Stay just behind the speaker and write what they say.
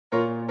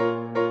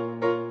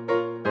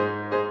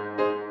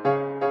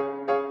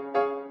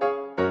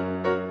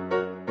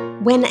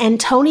When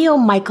Antonio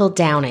Michael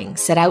Downing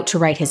set out to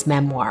write his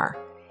memoir,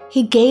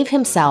 he gave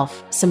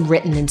himself some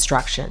written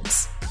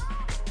instructions.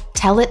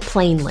 Tell it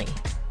plainly.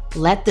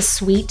 Let the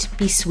sweet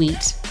be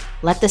sweet.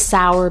 Let the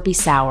sour be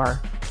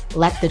sour.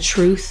 Let the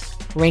truth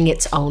ring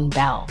its own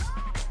bell.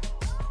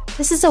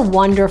 This is a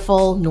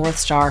wonderful North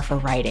Star for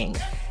writing,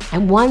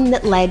 and one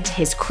that led to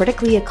his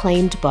critically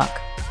acclaimed book,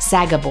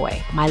 Saga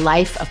Boy, My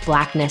Life of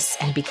Blackness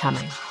and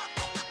Becoming.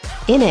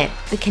 In it,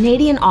 the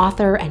Canadian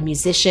author and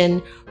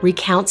musician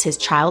recounts his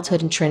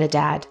childhood in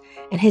Trinidad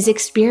and his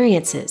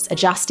experiences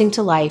adjusting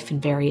to life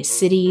in various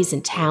cities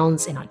and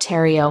towns in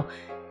Ontario,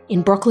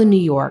 in Brooklyn, New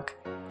York,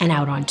 and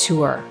out on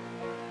tour.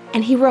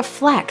 And he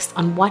reflects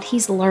on what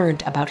he's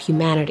learned about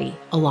humanity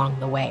along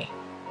the way.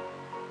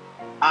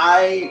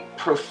 I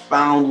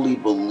profoundly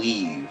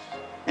believe,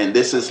 and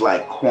this is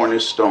like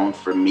cornerstone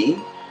for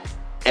me,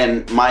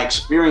 and my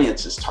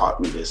experience has taught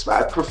me this,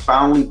 but I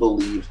profoundly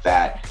believe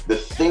that the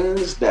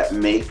things that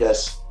make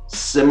us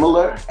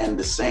similar and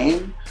the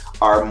same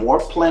are more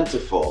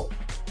plentiful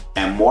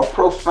and more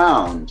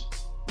profound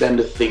than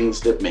the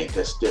things that make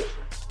us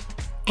different.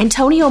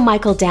 Antonio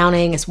Michael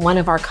Downing is one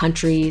of our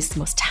country's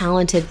most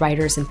talented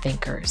writers and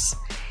thinkers.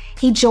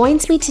 He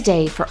joins me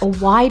today for a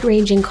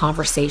wide-ranging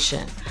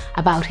conversation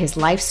about his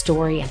life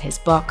story and his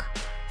book,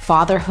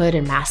 Fatherhood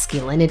and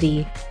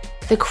Masculinity,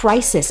 the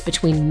crisis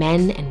between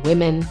men and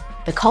women,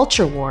 the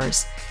culture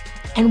wars,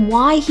 and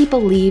why he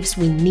believes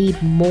we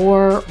need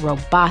more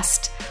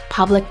robust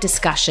public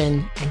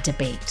discussion and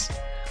debate.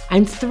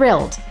 I'm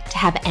thrilled to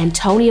have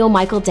Antonio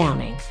Michael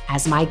Downing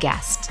as my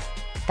guest.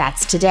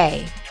 That's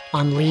today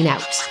on Lean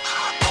Out.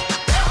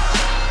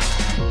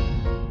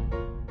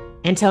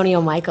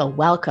 Antonio Michael,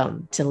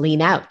 welcome to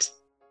Lean Out.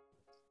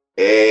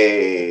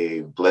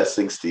 Hey,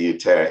 blessings to you,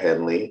 Tara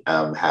Henley.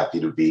 I'm happy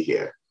to be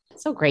here.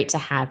 So great to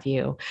have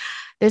you.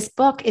 This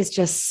book is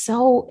just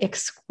so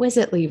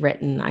exquisitely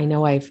written. I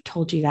know I've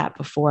told you that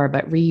before,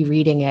 but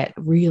rereading it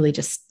really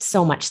just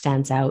so much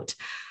stands out.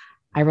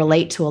 I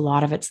relate to a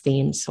lot of its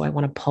themes, so I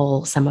want to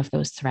pull some of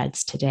those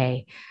threads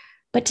today.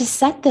 But to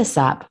set this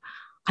up,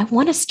 I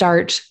want to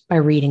start by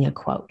reading a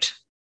quote.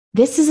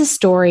 This is a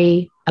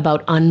story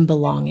about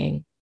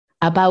unbelonging,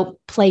 about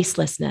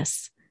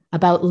placelessness,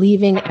 about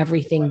leaving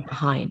everything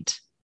behind.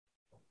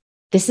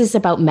 This is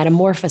about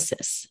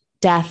metamorphosis,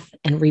 death,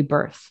 and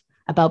rebirth,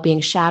 about being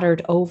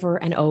shattered over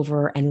and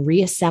over and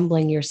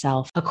reassembling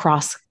yourself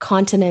across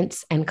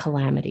continents and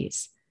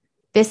calamities.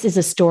 This is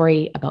a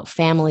story about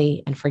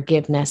family and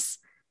forgiveness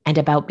and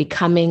about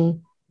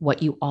becoming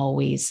what you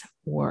always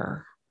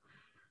were.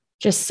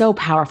 Just so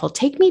powerful.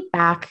 Take me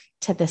back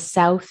to the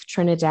South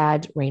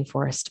Trinidad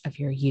rainforest of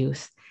your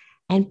youth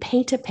and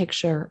paint a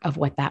picture of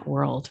what that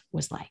world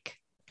was like.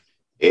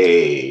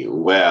 Hey,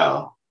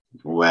 well,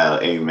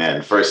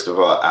 amen. First of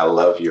all, I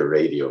love your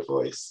radio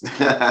voice.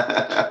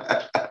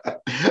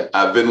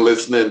 I've been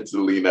listening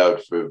to Lean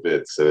Out for a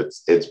bit, so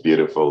it's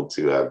beautiful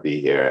to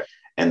be here.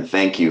 And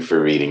thank you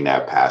for reading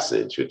that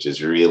passage, which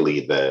is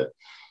really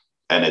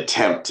an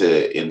attempt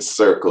to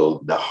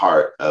encircle the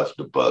heart of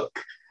the book.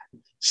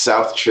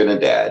 South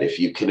Trinidad, if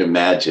you can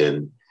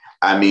imagine,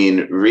 I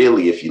mean,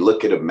 really, if you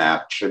look at a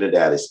map,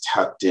 Trinidad is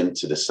tucked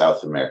into the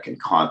South American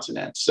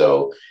continent.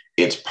 So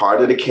it's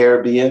part of the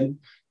Caribbean.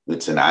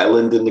 It's an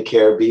island in the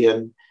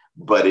Caribbean,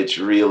 but it's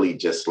really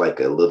just like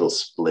a little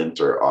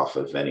splinter off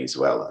of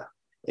Venezuela.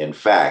 In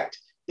fact,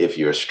 if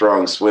you're a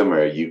strong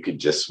swimmer, you could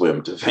just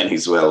swim to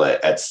Venezuela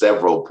at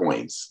several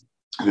points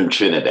in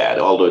Trinidad,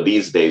 although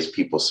these days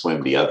people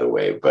swim the other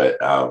way, but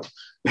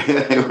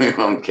we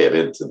won't get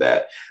into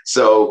that.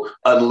 So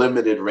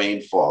unlimited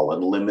rainfall,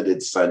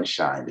 unlimited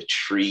sunshine, the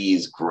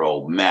trees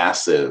grow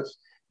massive,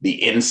 the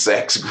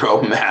insects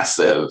grow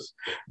massive,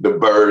 the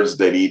birds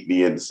that eat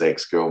the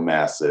insects grow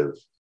massive,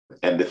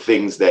 and the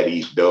things that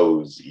eat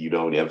those you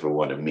don't ever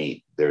want to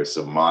meet. There's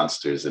some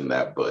monsters in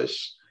that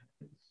bush.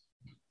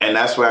 And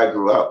that's where I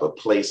grew up, a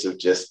place of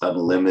just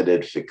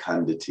unlimited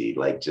fecundity,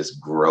 like just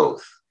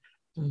growth,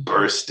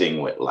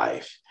 bursting with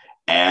life.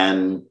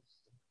 And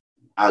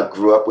I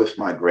grew up with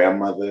my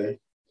grandmother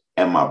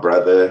and my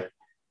brother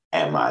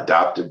and my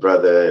adopted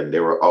brother, and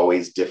they were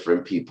always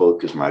different people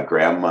because my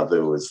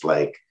grandmother was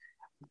like,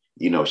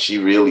 you know, she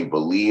really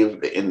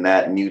believed in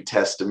that New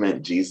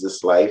Testament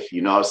Jesus life.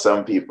 You know,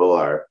 some people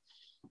are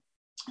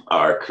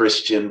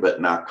Christian, but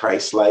not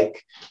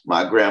Christ-like.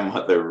 My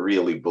grandmother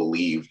really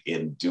believed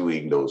in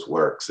doing those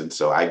works. And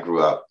so I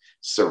grew up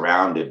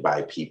surrounded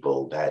by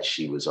people that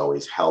she was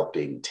always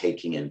helping,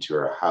 taking into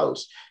her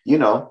house. You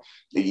know,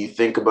 you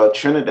think about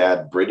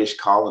Trinidad, British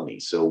colony.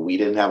 So we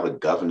didn't have a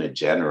governor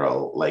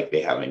general like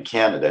they have in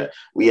Canada.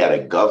 We had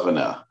a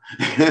governor.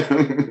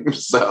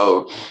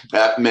 So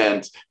that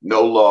meant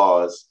no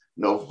laws,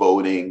 no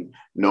voting,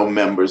 no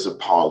members of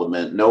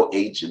parliament, no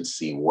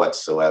agency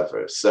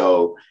whatsoever.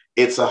 So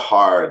it's a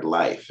hard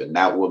life. And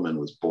that woman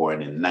was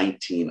born in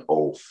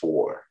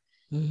 1904.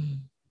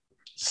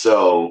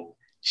 So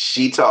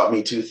she taught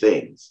me two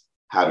things,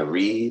 how to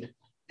read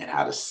and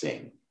how to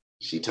sing.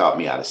 She taught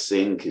me how to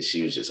sing because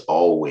she was just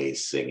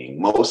always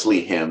singing,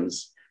 mostly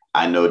hymns.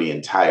 I know the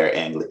entire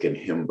Anglican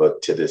hymn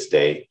book to this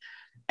day.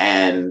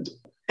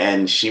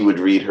 And she would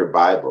read her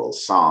Bible,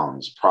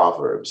 Psalms,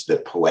 Proverbs, the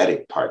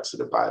poetic parts of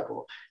the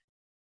Bible.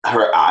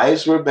 Her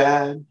eyes were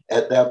bad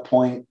at that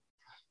point.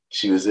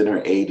 She was in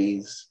her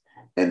 80s.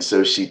 And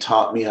so she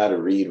taught me how to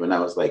read when I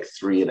was like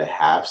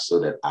 3.5 so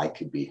that I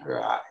could be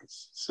her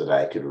eyes, so that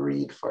I could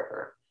read for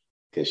her,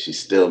 because she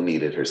still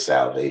needed her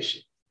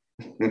salvation.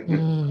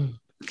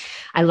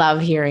 I love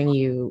hearing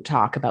you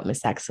talk about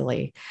Miss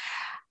Exley.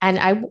 And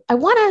I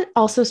want to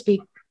also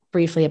speak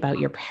briefly about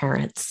your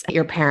parents.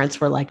 Your parents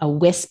were like a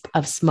wisp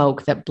of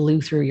smoke that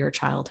blew through your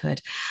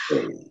childhood.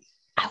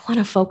 I want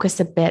to focus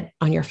a bit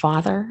on your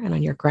father and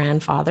on your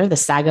grandfather, the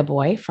Saga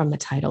Boy from the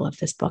title of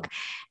this book,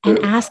 and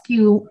ask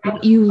you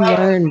what you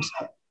learned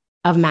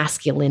of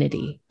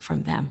masculinity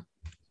from them.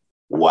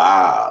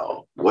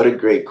 Wow, what a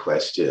great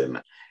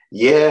question.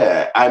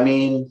 Yeah, I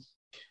mean,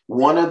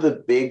 one of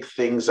the big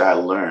things I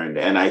learned,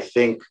 and I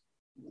think,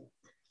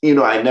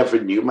 I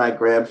never knew my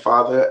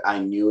grandfather. I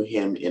knew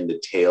him in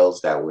the tales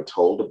that were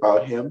told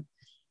about him,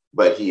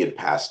 but he had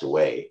passed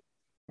away.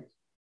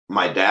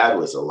 My dad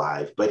was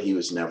alive, but he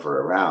was never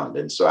around.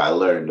 And so I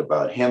learned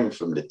about him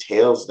from the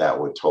tales that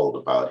were told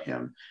about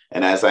him.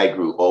 And as I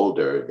grew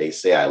older, they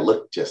say I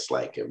looked just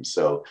like him.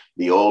 So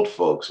the old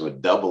folks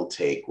would double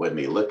take when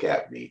they look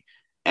at me.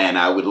 And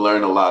I would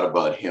learn a lot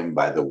about him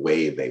by the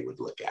way they would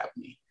look at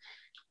me.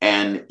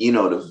 And,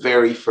 the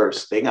very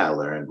first thing I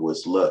learned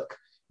was, look,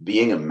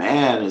 being a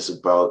man is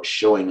about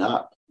showing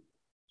up.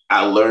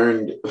 I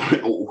learned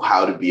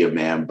how to be a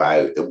man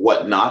by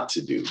what not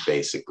to do,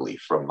 basically,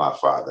 from my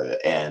father.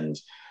 And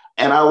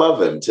I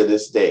love him to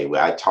this day.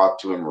 I talk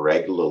to him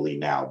regularly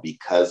now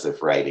because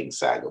of writing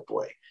Saga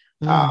Boy.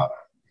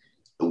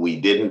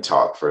 We didn't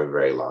talk for a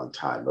very long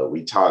time, but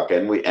we talk,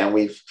 and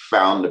we've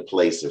found a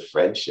place of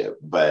friendship.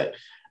 But,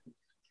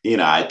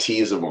 I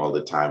tease him all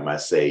the time. I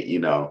say,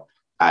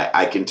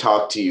 I can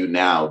talk to you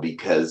now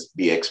because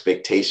the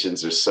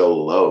expectations are so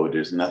low.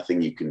 There's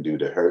nothing you can do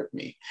to hurt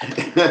me.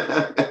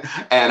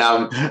 And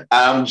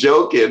I'm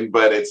joking,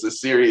 but it's a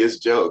serious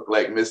joke.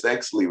 Like Miss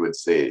Exley would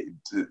say,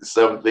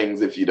 some things,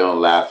 if you don't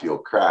laugh, you'll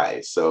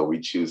cry. So we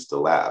choose to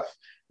laugh.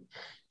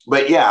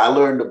 But yeah, I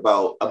learned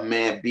about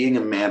being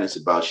a man is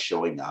about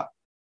showing up,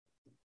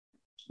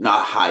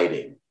 not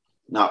hiding,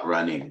 not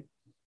running,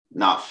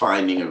 not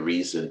finding a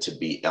reason to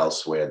be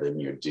elsewhere than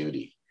your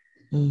duty.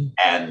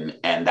 And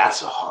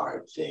that's a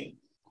hard thing.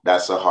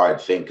 That's a hard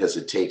thing because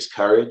it takes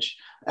courage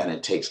and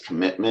it takes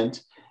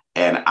commitment.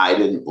 And I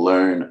didn't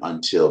learn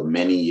until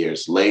many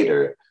years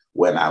later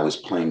when I was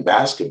playing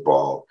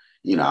basketball.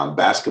 I'm a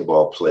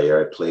basketball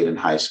player. I played in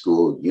high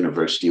school,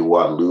 University of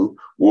Waterloo,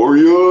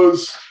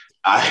 Warriors.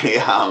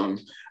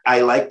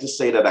 I like to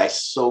say that I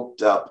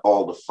soaked up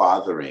all the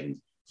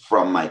fathering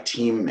from my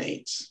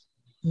teammates,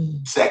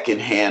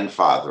 secondhand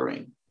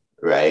fathering.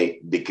 Right?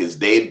 Because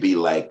they'd be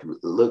like,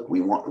 look, we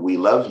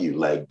love you.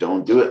 Like,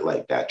 don't do it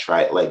like that.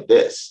 Try it like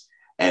this.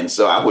 And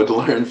so I would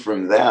learn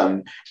from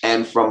them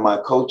and from my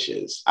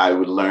coaches. I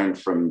would learn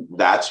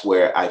that's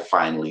where I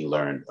finally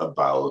learned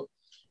about,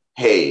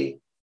 hey,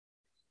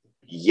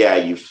 yeah,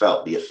 you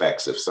felt the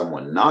effects of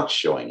someone not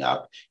showing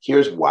up.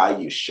 Here's why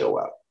you show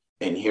up.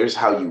 And here's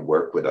how you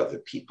work with other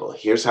people.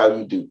 Here's how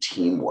you do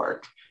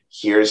teamwork.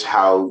 Here's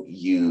how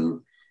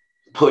you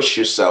push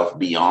yourself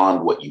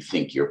beyond what you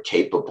think you're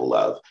capable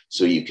of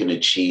so you can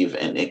achieve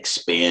and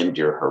expand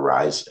your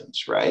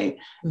horizons, right?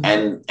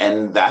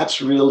 And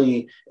that's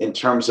really, in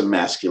terms of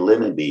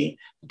masculinity,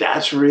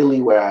 that's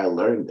really where I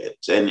learned it.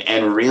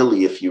 And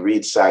really, if you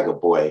read Saga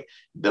Boy,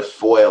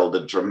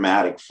 the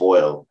dramatic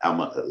foil,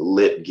 I'm a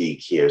lit geek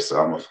here, so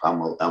I'm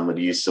going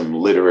to use some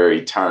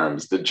literary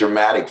terms. The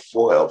dramatic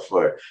foil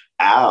for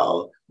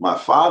Al, my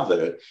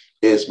father,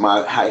 is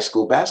my high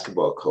school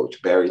basketball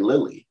coach, Barry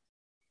Lilly,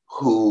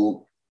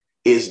 who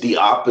is the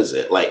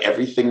opposite. Like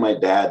everything my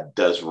dad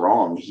does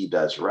wrong, he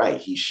does right.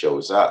 He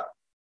shows up.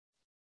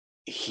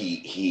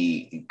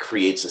 He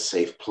creates a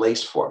safe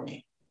place for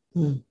me.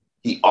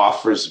 He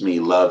offers me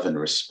love and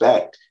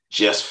respect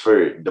just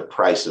for the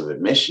price of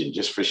admission,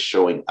 just for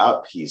showing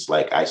up. He's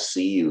like, I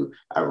see you.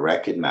 I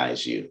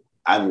recognize you.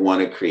 I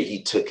want to create.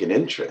 He took an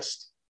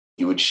interest.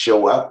 He would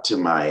show up to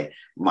my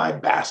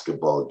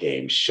basketball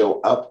games,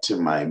 show up to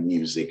my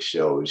music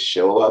shows,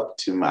 show up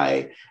to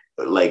my,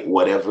 like,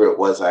 whatever it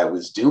was I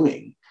was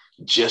doing,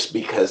 just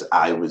because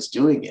I was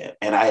doing it.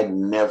 And I had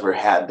never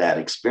had that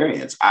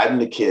experience. I'm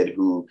the kid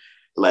who,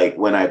 like,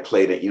 when I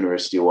played at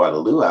University of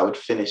Waterloo, I would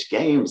finish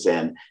games.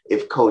 And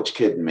if coach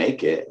couldn't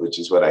make it, which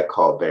is what I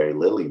call Barry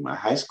Lilly, my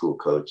high school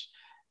coach,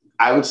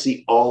 I would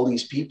see all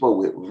these people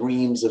with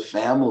reams of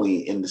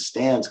family in the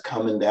stands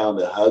coming down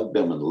to hug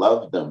them and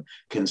love them,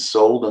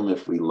 console them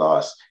if we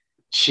lost,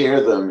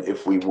 cheer them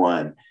if we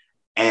won.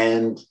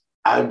 And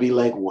I'd be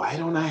like, why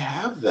don't I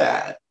have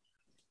that?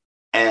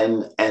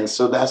 And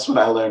so that's what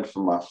I learned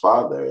from my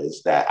father,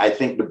 is that I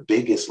think the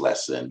biggest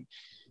lesson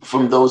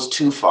from those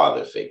two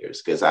father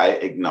figures, because I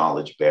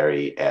acknowledge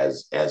Barry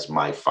as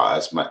my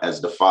father,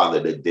 as the father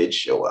that did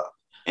show up,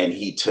 and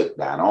he took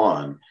that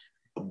on,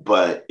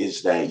 but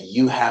is that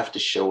you have to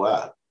show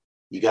up.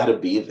 You got to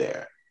be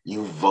there.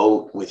 You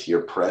vote with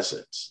your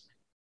presence.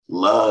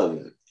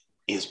 love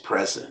is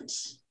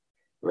presence,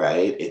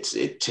 right? It's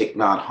Thich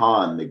Nhat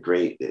Hanh, the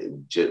great,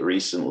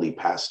 recently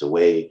passed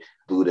away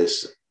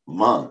Buddhist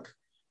monk,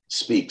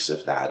 speaks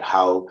of that,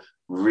 how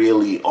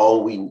really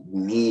all we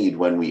need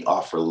when we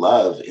offer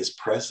love is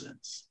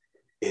presence.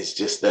 It's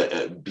just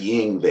that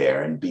being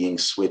there and being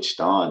switched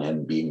on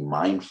and being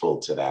mindful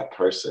to that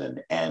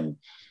person. And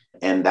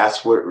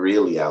that's what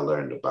really I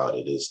learned about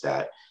it, is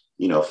that,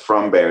 you know,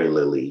 from Barry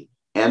Lilly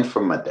and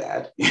from my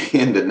dad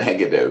in the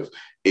negative,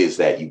 is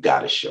that you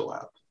got to show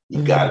up.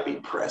 You got to be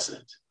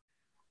present.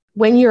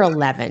 When you're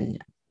 11,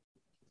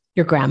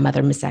 your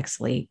grandmother, Miss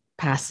Exley,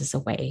 passes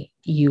away.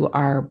 You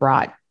are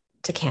brought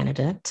to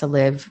Canada to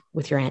live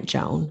with your Aunt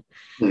Joan.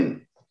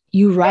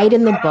 You write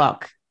in the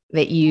book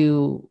that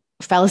you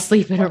fell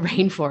asleep in a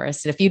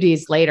rainforest and a few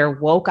days later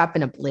woke up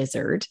in a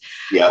blizzard.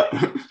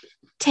 Yeah.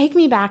 Take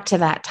me back to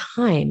that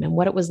time and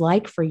what it was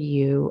like for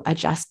you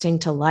adjusting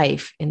to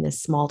life in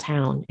this small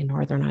town in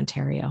Northern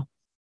Ontario.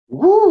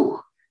 Woo!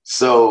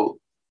 So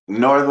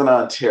Northern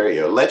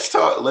Ontario, let's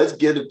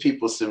give the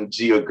people some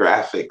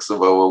geographics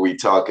about what we're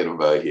talking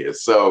about here.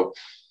 So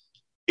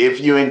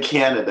if you're in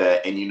Canada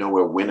and you know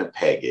where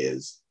Winnipeg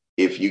is,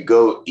 if you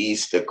go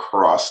east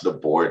across the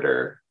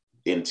border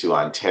into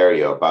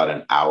Ontario, about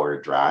an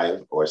hour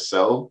drive or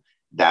so,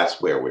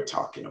 that's where we're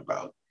talking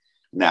about.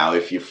 Now,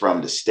 if you're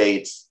from the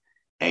States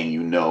and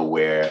you know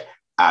where,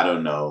 I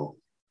don't know,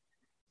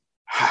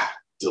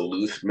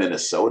 Duluth,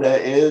 Minnesota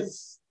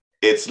is,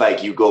 it's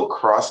like you go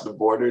across the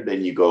border,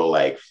 then you go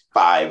like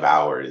 5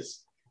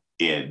 hours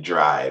in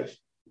drive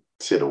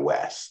to the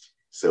west.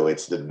 So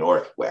it's the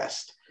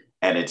Northwest,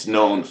 and it's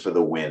known for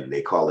the wind.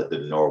 They call it the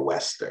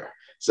Nor'wester.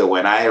 So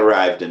when I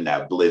arrived in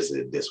that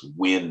blizzard, this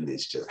wind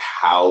is just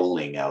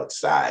howling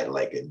outside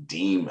like a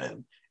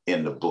demon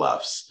in the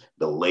bluffs.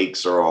 The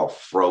lakes are all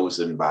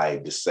frozen by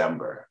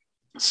December.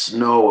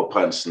 Snow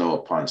upon snow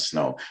upon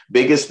snow.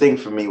 Biggest thing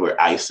for me were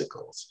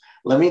icicles.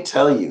 Let me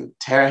tell you,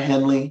 Tara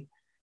Henley,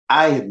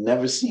 I had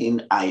never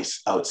seen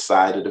ice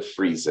outside of the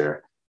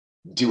freezer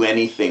do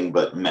anything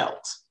but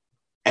melt.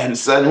 And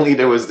suddenly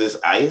there was this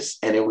ice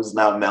and it was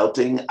not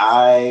melting.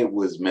 I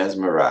was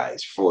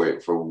mesmerized for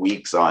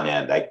weeks on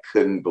end. I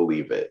couldn't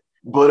believe it.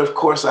 But of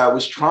course, I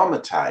was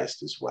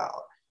traumatized as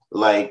well.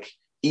 Like,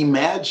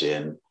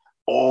 imagine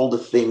all the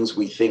things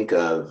we think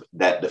of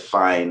that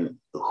define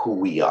who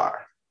we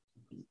are.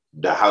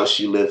 The house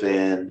you live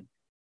in,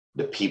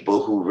 the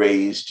people who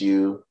raised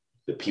you,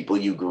 the people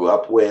you grew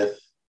up with,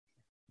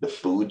 the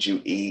food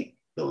you eat,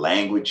 the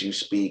language you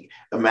speak.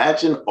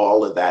 Imagine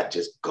all of that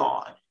just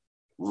gone,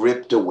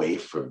 ripped away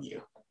from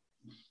you.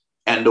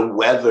 And the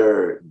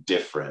weather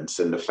difference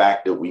and the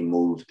fact that we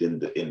moved in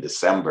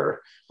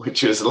December,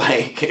 which was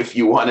like, if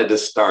you wanted a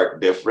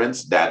stark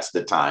difference, that's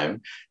the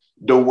time.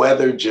 The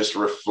weather just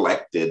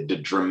reflected the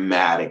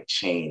dramatic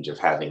change of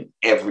having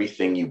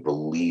everything you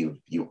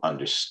believed you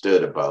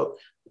understood about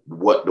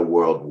what the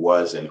world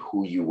was and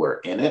who you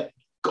were in it,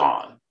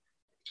 gone.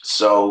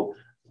 So,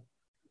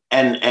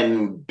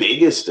 and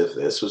biggest of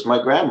this was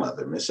my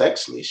grandmother, Miss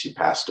Exley. She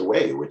passed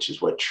away, which is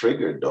what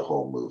triggered the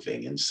whole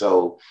moving. And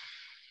so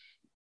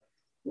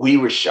we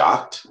were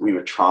shocked. We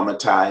were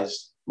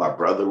traumatized. My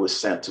brother was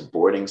sent to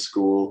boarding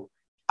school.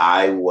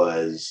 I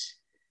was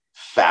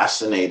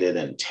fascinated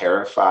and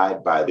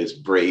terrified by this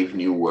brave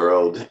new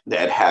world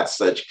that had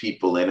such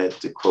people in it,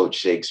 to quote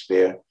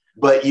Shakespeare.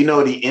 But, you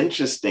know, the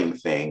interesting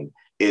thing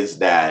is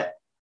that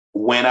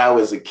when I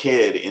was a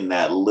kid in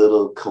that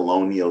little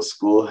colonial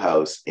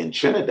schoolhouse in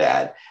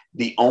Trinidad,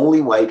 the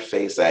only white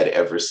face I'd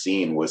ever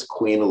seen was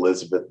Queen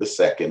Elizabeth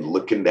II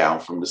looking down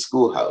from the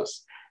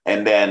schoolhouse.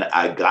 And then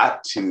I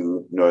got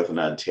to Northern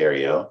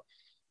Ontario.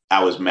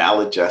 I was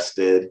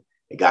maladjusted.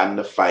 I got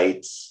into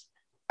fights.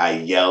 I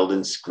yelled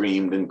and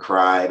screamed and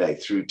cried. I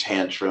threw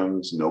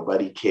tantrums.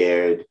 Nobody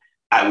cared.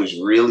 I was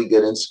really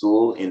good in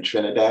school in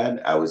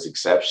Trinidad. I was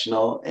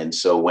exceptional. And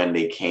so when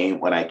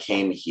I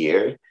came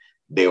here,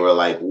 they were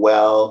like,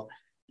 well,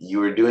 you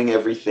were doing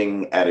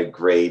everything at a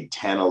grade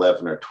 10,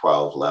 11, or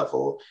 12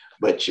 level,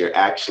 but you're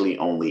actually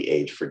only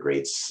aged for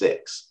grade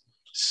 6.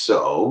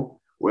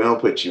 So we're going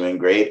to put you in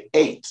grade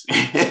 8.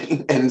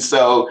 And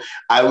so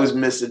I was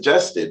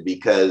misadjusted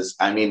because,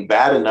 I mean,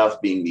 bad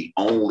enough being the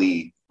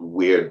only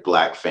weird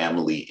Black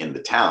family in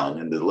the town,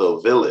 in the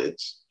little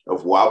village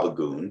of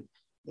Wabagoon,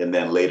 and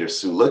then later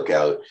Sioux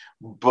Lookout.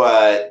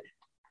 But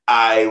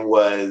I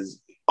was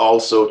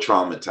also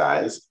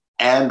traumatized.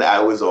 And I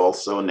was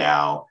also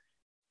now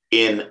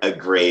in a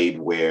grade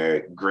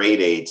where grade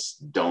 8s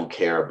don't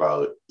care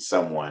about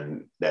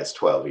someone that's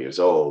 12 years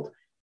old,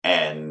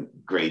 and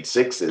grade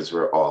 6s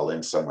were all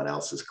in someone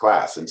else's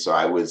class. And so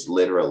I was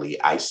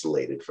literally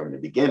isolated from the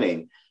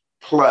beginning.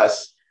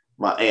 Plus,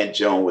 my Aunt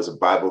Joan was a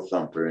Bible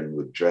thumper and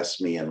would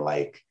dress me in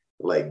like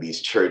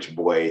these church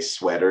boy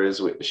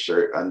sweaters with the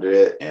shirt under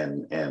it.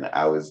 And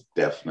I was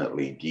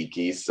definitely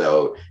geeky.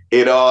 So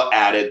it all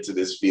added to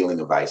this feeling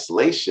of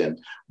isolation.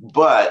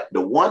 But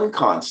the one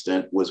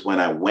constant was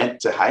when I went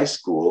to high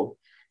school,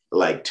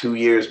 like 2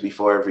 years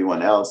before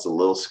everyone else, a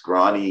little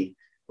scrawny,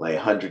 like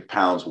 100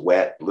 pounds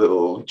wet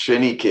little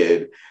Trini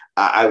kid,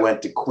 I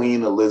went to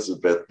Queen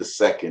Elizabeth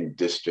II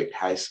District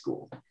High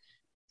School.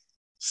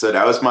 So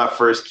that was my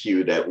first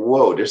cue that,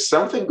 whoa, there's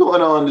something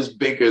going on that's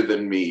bigger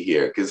than me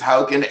here. Because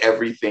how can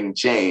everything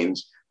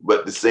change,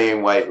 but the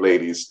same white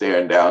lady is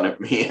staring down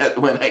at me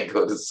when I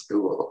go to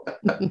school?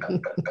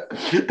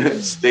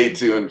 Stay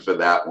tuned for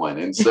that one.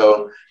 And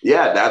so,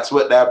 yeah, that's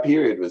what that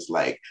period was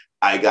like.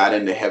 I got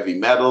into heavy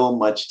metal,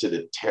 much to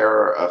the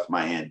terror of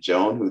my Aunt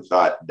Joan, who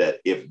thought that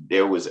if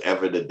there was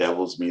ever the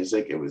devil's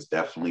music, it was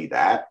definitely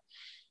that.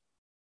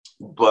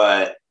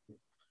 But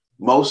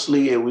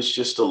mostly it was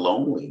just a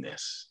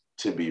loneliness,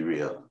 to be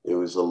real. It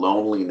was a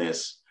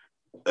loneliness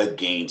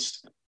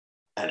against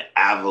an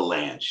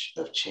avalanche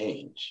of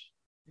change.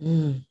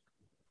 Mm.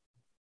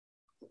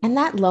 And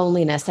that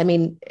loneliness, I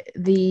mean,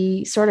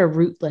 the sort of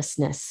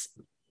rootlessness,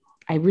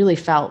 I really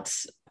felt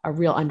a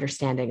real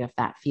understanding of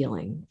that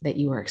feeling that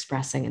you were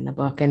expressing in the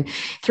book. And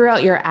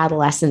throughout your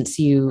adolescence,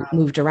 you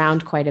moved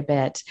around quite a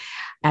bit.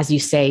 As you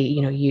say,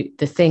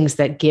 the things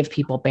that give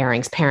people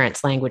bearings,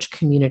 parents, language,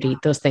 community,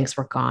 those things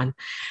were gone.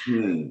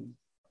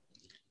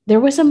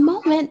 There was a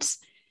moment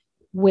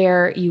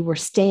where you were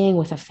staying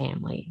with a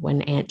family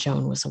when Aunt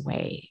Joan was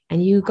away,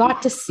 and you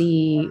got to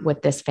see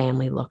what this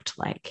family looked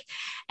like.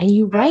 And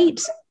you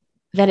write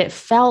that it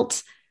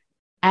felt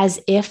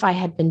as if I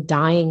had been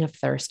dying of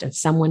thirst and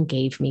someone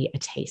gave me a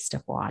taste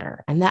of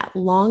water. And that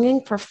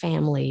longing for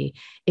family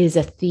is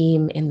a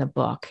theme in the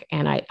book.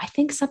 And I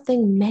think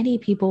something many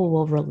people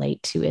will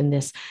relate to in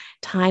this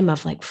time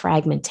of like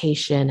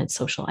fragmentation and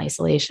social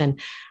isolation.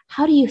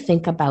 How do you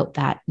think about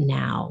that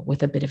now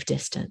with a bit of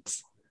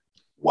distance?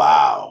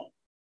 Wow.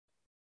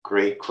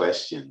 Great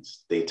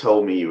questions. They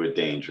told me you were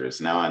dangerous.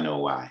 Now I know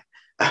why.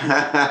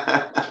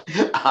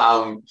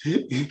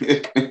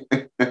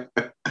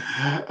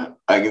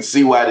 I can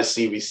see why the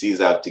CBC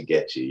is out to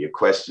get you. Your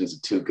questions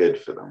are too good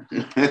for them.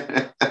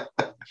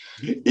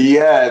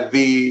 Yeah,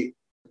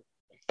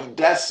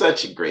 that's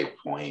such a great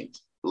point.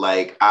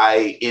 Like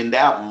in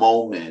that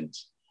moment,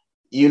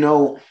 we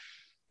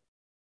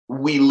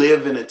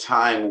live in a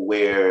time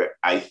where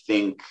I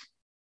think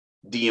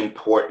the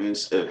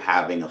importance of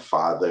having a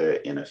father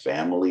in a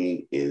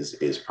family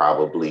is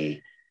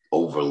probably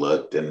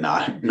overlooked and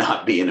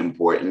not being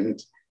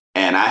important.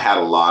 And I had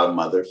a lot of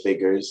mother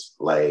figures.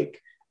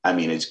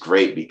 It's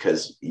great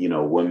because,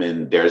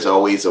 women, there's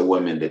always a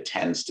woman that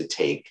tends to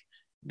take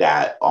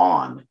that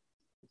on.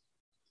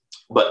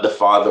 But the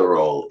father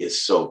role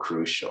is so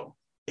crucial.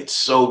 It's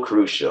so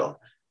crucial.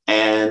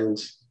 And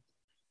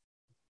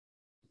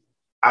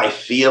I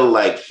feel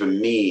like for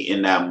me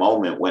in that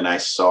moment, when I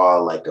saw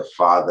like a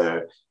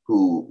father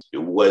who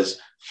was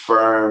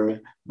firm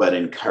but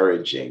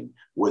encouraging,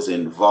 was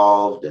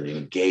involved and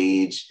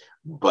engaged,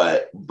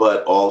 but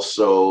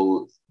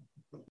also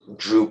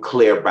drew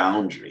clear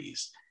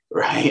boundaries,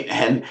 right?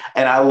 And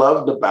I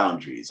love the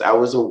boundaries. I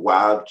was a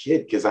wild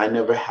kid because I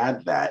never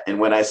had that. And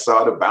when I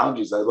saw the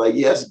boundaries, I was like,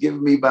 yes,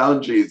 give me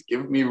boundaries,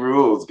 give me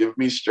rules, give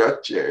me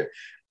structure.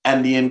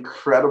 And the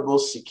incredible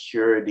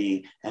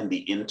security and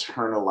the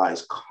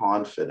internalized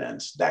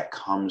confidence that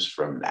comes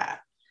from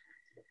that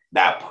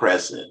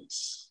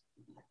presence.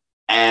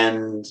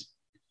 And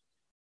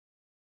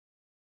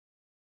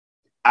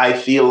I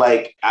feel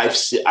like I've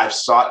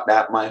sought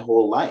that my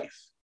whole life,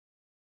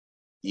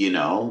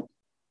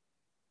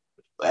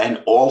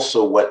 and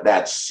also what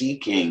that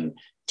seeking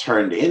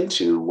turned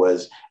into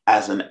was,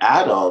 as an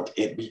adult,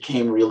 it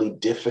became really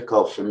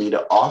difficult for me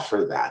to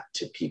offer that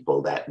to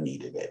people that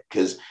needed it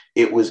because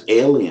it was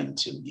alien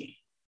to me.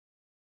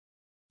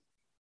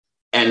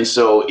 And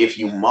so if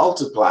you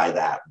multiply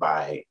that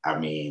by,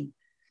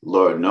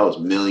 Lord knows,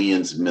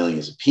 millions and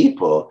millions of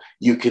people,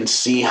 you can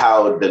see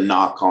how the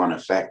knock-on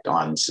effect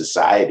on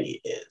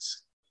society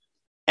is.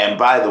 And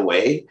by the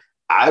way,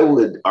 I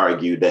would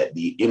argue that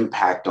the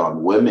impact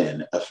on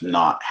women of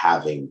not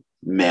having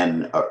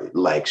men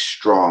like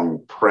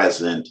strong,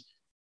 present,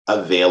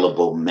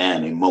 available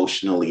men,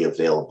 emotionally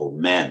available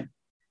men,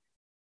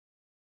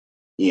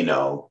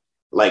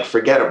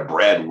 forget a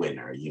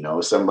breadwinner,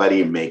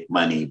 somebody make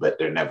money, but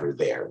they're never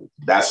there.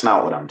 That's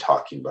not what I'm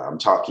talking about. I'm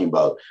talking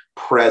about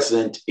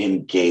present,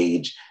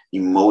 engaged,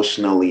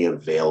 emotionally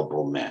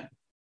available men.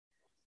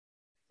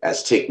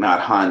 As Thich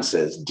Nhat Hanh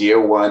says,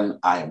 dear one,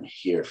 I am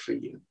here for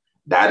you.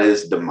 That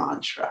is the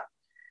mantra.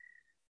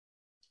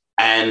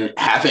 And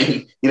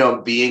having,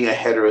 being a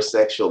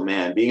heterosexual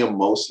man, being a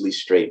mostly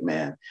straight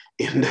man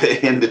in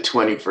the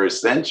 21st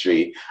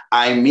century,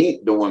 I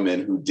meet the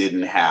women who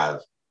didn't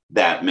have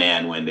that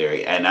man when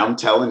and I'm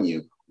telling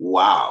you,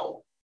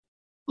 wow,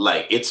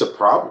 it's a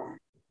problem,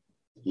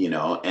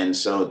 and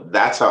so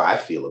that's how I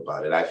feel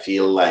about it. I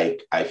feel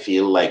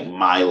like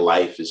my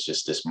life is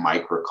just this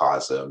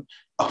microcosm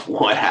of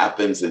what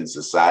happens in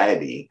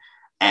society.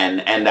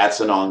 And that's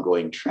an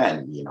ongoing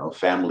trend.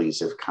 Families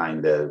have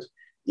kind of,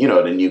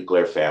 the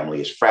nuclear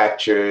family is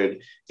fractured.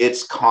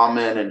 It's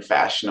common and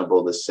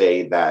fashionable to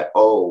say that,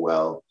 oh,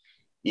 well,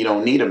 you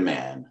don't need a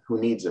man. Who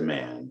needs a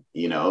man?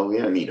 You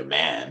don't need a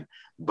man.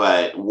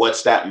 But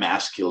what's that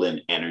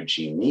masculine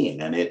energy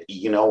mean? And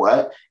you know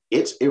what?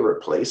 It's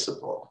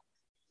irreplaceable.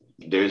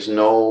 There's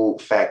no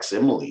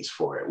facsimiles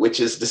for it, which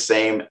is the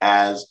same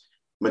as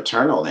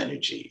maternal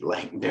energy.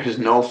 Like there's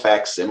no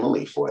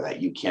facsimile for that.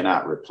 You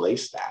cannot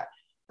replace that.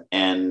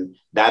 And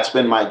that's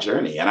been my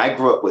journey. And I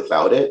grew up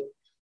without it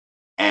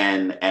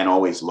and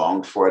always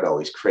longed for it,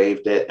 always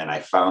craved it. And I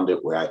found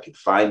it where I could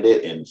find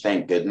it. And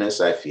thank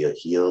goodness I feel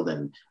healed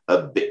and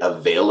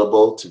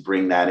available to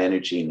bring that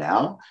energy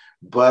now.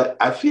 But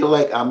I feel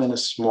like I'm in a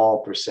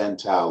small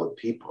percentile of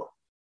people,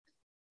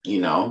 you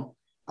know,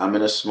 I'm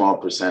in a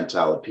small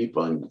percentile of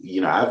people. And,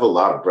 you know, I have a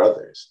lot of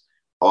brothers,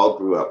 all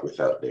grew up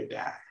without their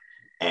dad,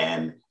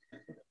 and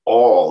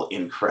all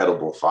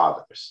incredible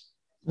fathers,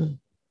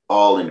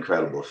 all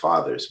incredible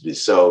fathers.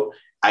 So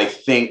I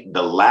think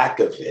the lack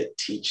of it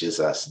teaches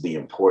us the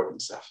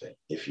importance of it,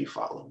 if you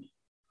follow me.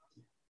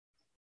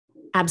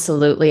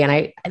 Absolutely.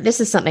 And this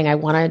is something I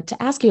wanted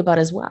to ask you about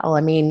as well.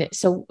 I mean,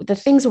 so the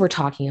things that we're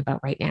talking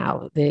about right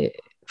now, the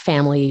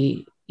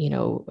family,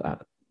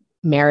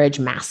 marriage,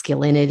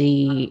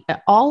 masculinity,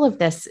 all of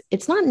this,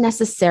 it's not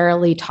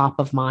necessarily top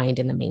of mind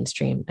in the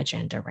mainstream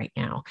agenda right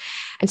now.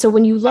 And so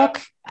when you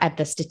look at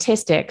the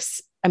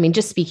statistics, I mean,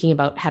 just speaking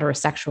about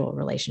heterosexual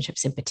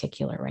relationships in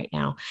particular right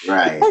now,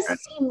 right, it does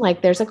seem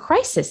like there's a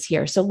crisis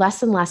here. So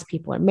less and less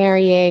people are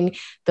marrying.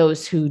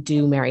 Those who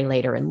do marry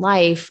later in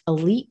life,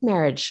 elite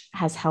marriage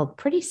has held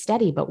pretty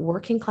steady, but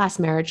working class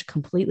marriage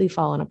completely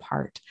fallen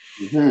apart.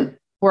 Mm-hmm.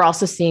 We're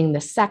also seeing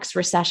the sex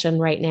recession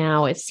right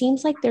now. It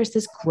seems like there's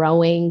this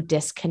growing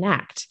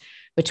disconnect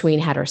between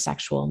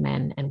heterosexual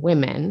men and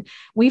women.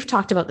 We've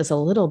talked about this a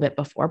little bit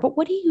before, but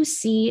what do you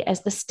see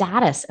as the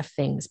status of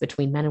things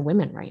between men and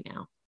women right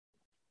now?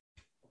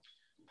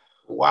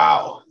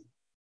 Wow.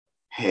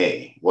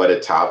 Hey, what a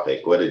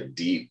topic. What a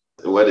deep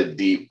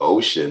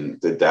ocean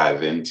to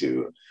dive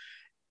into.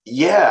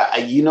 Yeah,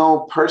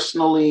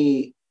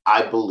 personally,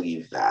 I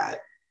believe that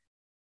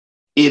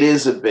it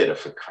is a bit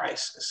of a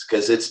crisis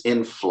because it's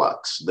in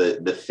flux. The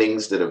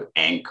things that have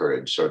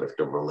anchored sort of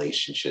the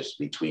relationships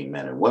between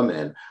men and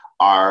women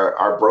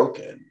are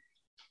broken.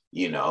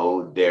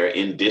 They're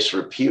in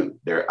disrepute.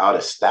 They're out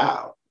of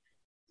style.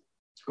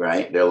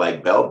 Right? They're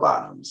like bell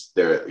bottoms.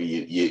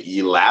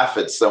 You laugh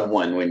at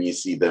someone when you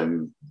see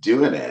them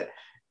doing it.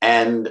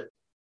 And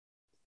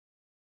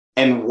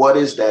what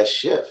is that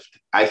shift?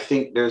 I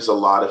think there's a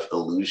lot of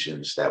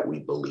illusions that we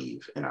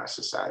believe in our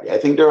society. I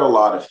think there are a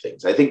lot of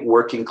things. I think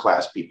working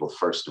class people,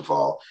 first of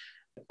all,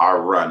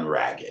 are run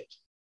ragged,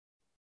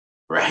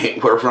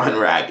 right? We're run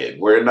ragged.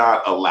 We're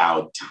not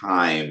allowed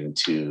time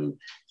to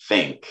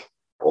think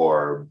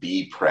or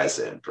be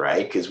present,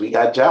 right? Because we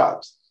got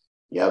jobs.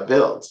 You have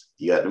bills,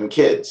 you got them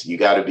kids, you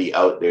got to be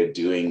out there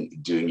doing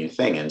your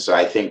thing. And so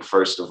I think,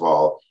 first of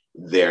all,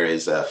 there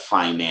is a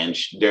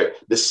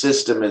the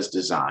system is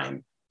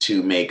designed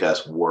to make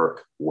us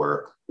work.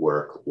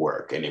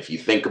 And if you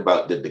think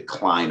about the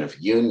decline of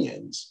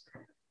unions,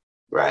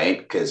 right?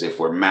 Because if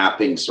we're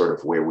mapping sort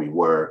of where we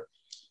were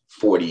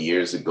 40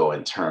 years ago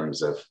in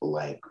terms of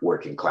like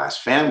working class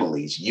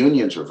families,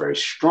 unions were very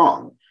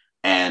strong.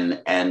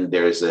 And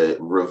there's a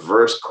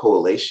reverse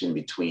correlation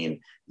between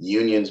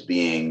unions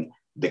being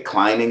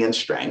declining in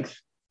strength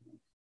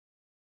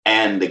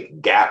and the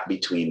gap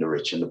between the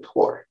rich and the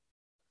poor,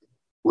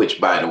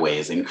 which, by the way,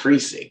 is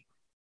increasing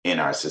in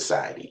our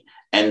society.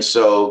 And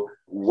so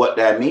what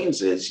that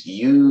means is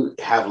you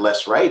have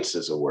less rights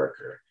as a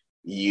worker.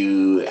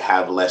 You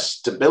have less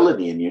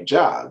stability in your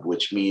job,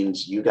 which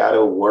means you got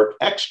to work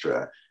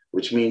extra,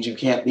 which means you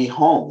can't be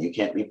home. You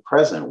can't be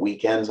present.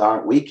 Weekends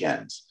aren't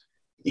weekends.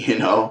 There's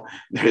no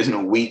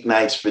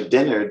weeknights for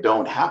dinner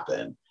don't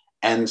happen.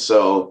 And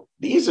so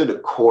these are the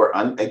core,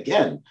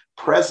 again,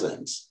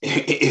 presence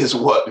is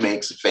what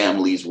makes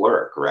families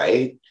work,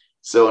 right?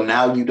 So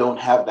now you don't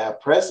have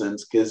that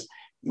presence because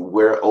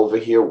we're over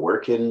here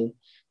working.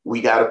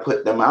 We got to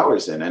put them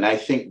hours in. And I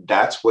think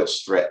that's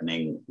what's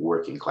threatening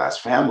working class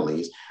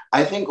families.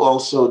 I think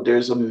also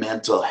there's a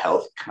mental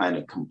health kind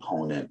of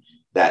component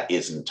that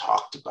isn't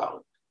talked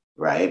about,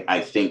 right?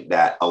 I think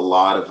that a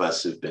lot of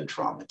us have been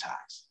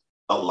traumatized,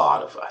 a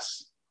lot of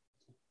us,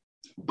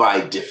 by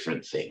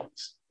different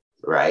things.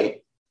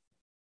 Right?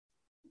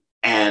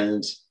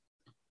 And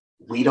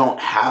we don't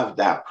have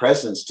that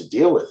presence to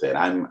deal with it.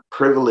 I'm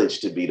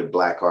privileged to be the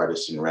Black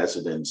artist in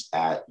residence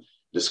at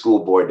the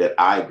school board that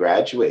I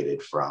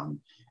graduated from,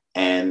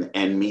 and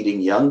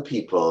meeting young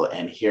people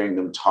and hearing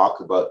them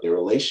talk about their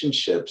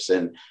relationships.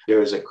 And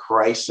there is a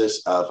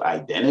crisis of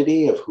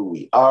identity of who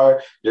we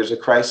are. There's a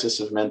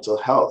crisis of mental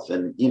health.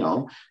 And,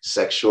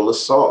 sexual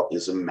assault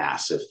is a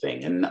massive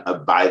thing. And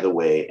by the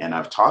way, and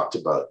I've talked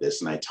about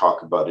this and I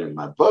talk about it in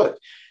my book,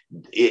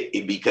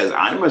 because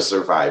I'm a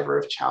survivor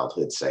of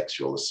childhood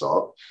sexual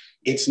assault,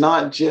 it's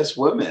not just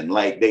women.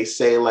 Like they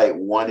say, like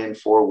 1 in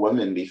 4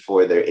 women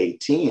before they're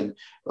 18.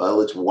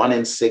 Well, it's 1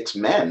 in 6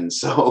 men.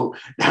 So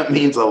that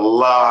means a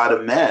lot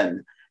of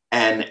men.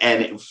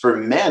 And for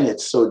men,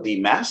 it's so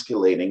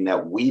demasculating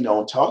that we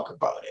don't talk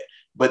about it.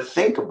 But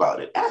think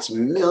about it. That's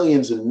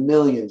millions and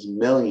millions and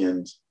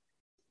millions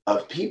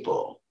of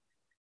people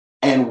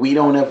And we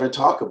don't ever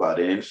talk about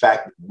it. In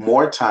fact,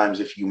 more times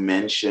if you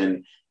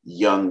mention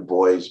young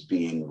boys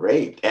being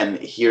raped, and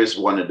here's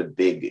one of the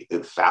big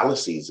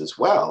fallacies as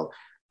well,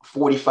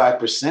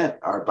 45%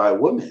 are by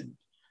women.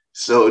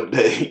 So,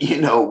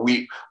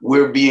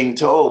 we're being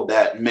told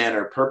that men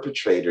are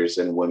perpetrators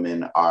and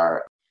women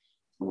are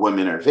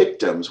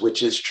victims,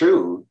 which is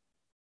true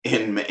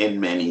in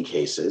many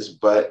cases.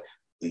 But,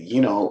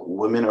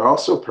 women are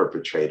also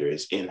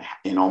perpetrators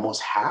in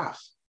almost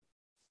half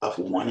of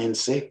 1 in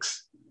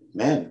 6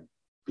 men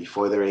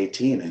before they're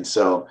 18. And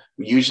so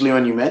usually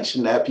when you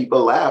mention that,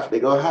 people laugh. They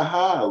go, ha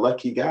ha,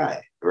 lucky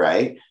guy,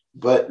 right?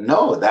 But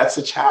no, that's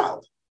a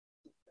child,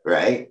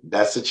 right?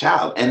 That's a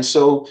child. And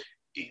so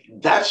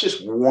that's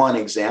just one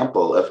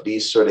example of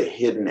these sort of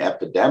hidden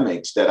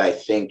epidemics that I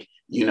think,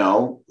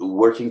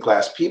 working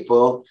class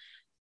people,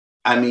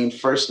 I mean,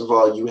 first of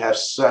all, you have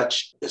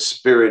such a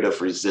spirit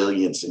of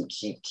resilience and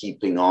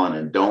keeping on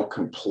and don't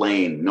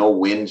complain, no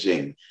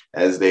whinging,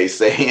 as they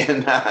say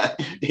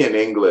in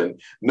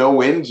England, no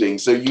whinging.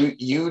 So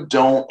you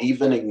don't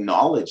even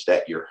acknowledge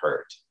that you're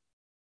hurt.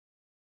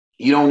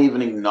 You don't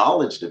even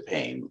acknowledge the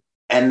pain.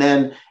 And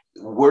then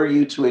were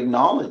you to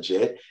acknowledge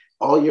it,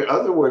 all your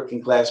other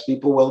working class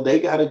people, well, they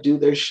got to do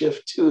their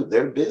shift too.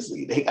 They're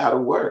busy. They got to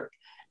work.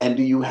 And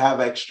do you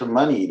have extra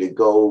money to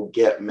go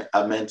get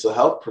a mental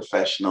health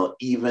professional,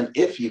 even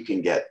if you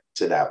can get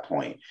to that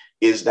point?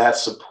 Is that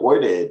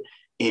supported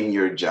in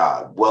your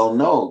job? Well,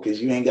 no, because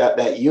you ain't got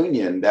that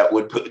union that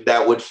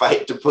would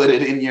fight to put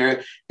it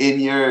in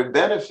your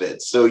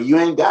benefits. So you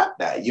ain't got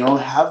that. You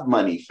don't have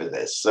money for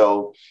this.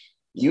 So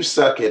you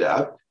suck it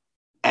up.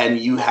 And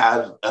you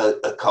have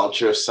a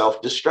culture of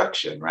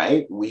self-destruction,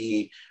 right?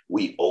 We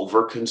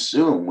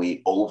overconsume,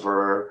 we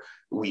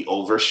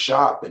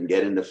overshop and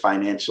get into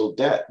financial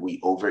debt. We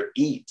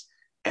overeat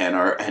and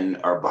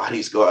our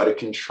bodies go out of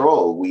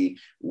control. We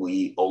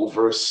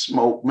over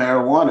smoke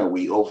marijuana.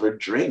 We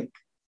overdrink.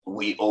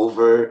 We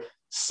over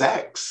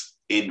sex.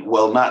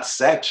 Not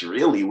sex,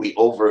 really. We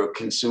over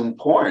consume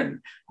porn,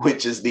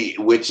 which is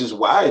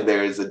why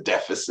there is a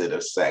deficit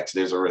of sex.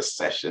 There's a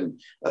recession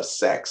of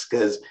sex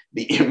because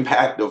the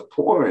impact of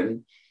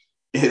porn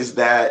is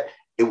that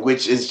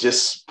which is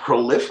just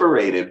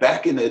proliferated.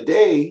 Back in the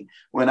day,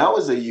 when I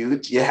was a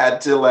youth, you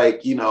had to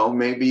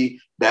maybe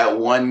that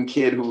one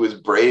kid who was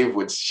brave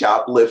would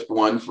shoplift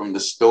one from the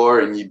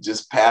store and you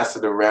just pass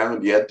it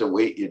around. You had to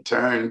wait your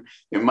turn.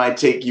 It might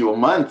take you a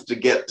month to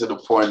get to the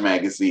porn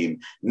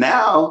magazine.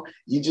 Now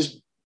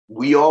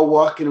we all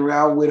walking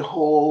around with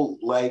whole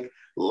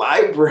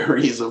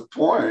libraries of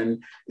porn.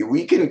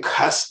 We can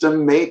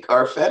custom make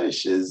our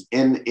fetishes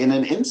in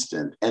an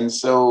instant. And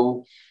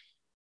so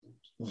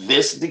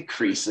this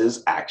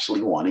decreases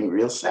actually wanting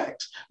real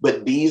sex.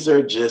 But these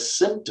are just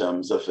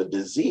symptoms of a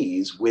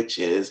disease, which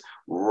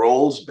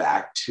rolls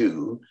back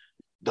to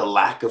the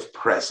lack of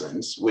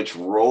presence, which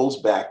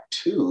rolls back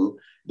to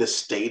the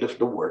state of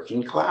the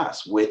working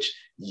class, which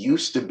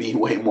used to be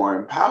way more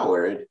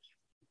empowered,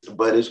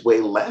 but is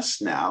way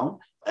less now.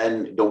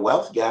 And the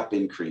wealth gap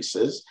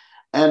increases.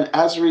 And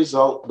as a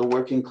result, the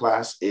working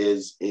class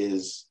is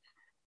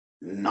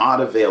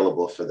not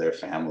available for their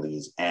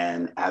families.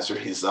 And as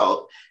a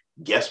result,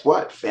 guess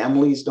what?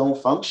 Families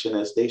don't function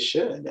as they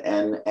should,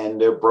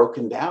 and they're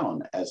broken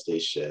down as they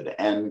should.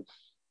 And,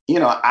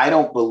 I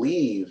don't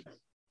believe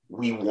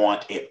we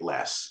want it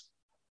less.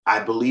 I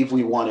believe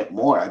we want it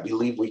more. I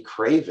believe we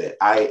crave it.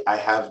 I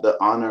have the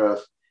honor of,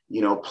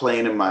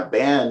 playing in my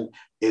band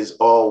is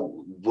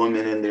all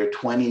women in their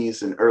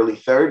 20s and early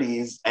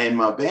 30s in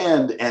my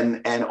band,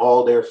 and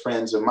all their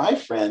friends are my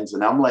friends.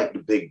 And I'm like the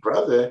big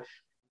brother.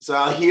 So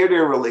I'll hear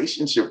their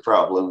relationship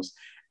problems.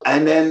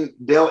 And then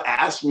they'll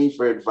ask me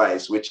for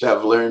advice, which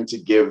I've learned to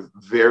give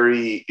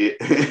to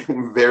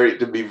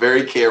be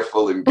very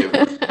careful in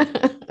giving.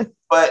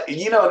 But,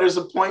 there's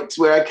a point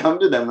where I come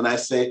to them and I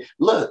say,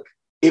 look,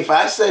 if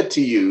I said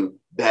to you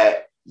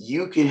that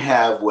you can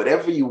have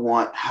whatever you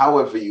want,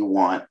 however you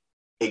want,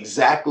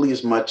 exactly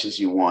as much as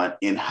you want,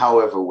 in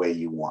however way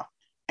you want.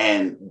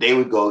 And they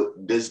would go,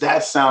 does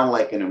that sound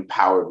like an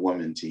empowered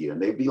woman to you?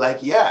 And they'd be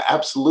like, yeah,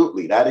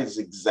 absolutely. That is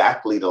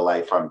exactly the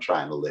life I'm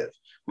trying to live.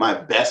 My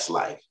best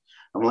life.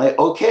 I'm like,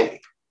 okay,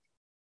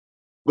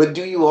 but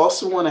do you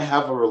also want to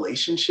have a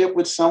relationship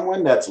with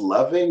someone that's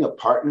loving, a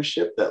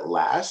partnership that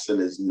lasts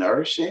and is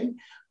nourishing?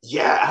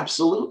 Yeah,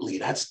 absolutely.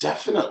 That's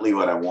definitely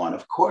what I want.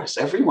 Of course,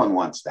 everyone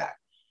wants that.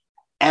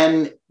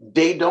 And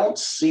they don't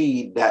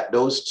see that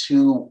those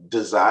two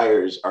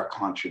desires are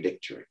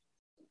contradictory.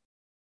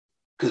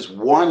 Because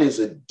one is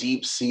a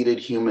deep-seated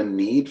human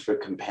need for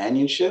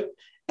companionship,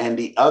 and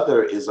the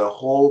other is a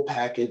whole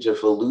package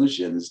of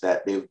illusions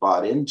that they've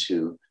bought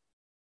into,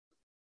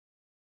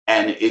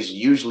 and is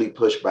usually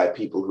pushed by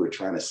people who are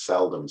trying to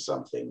sell them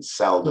something,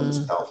 sell them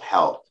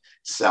self-help,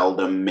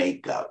 seldom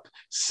makeup,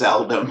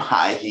 seldom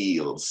high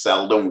heels,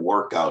 seldom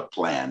workout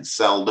plans,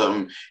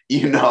 seldom,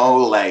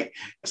 like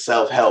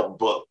self-help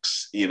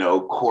books,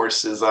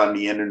 courses on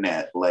the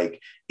internet, like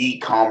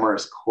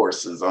e-commerce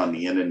courses on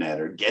the internet,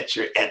 or get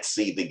your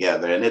Etsy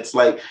together. And it's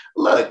like,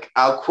 look,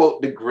 I'll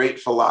quote the great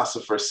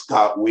philosopher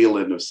Scott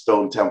Whelan of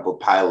Stone Temple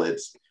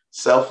Pilots: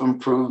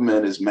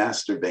 self-improvement is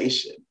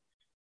masturbation.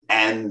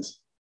 And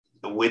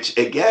which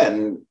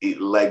again,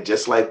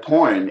 just like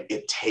porn,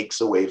 it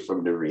takes away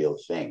from the real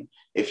thing.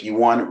 If you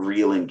want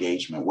real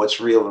engagement, what's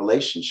real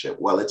relationship?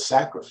 Well, it's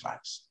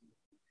sacrifice.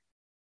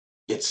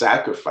 It's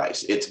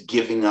sacrifice. It's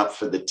giving up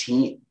for the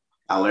team.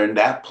 I learned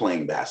that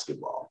playing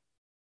basketball.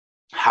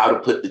 How to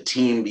put the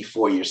team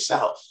before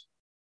yourself.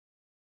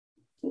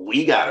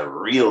 We got a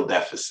real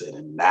deficit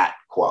in that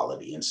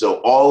quality. And so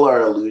all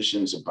our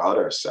illusions about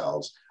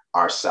ourselves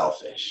are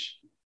selfish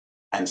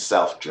and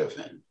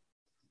self-driven.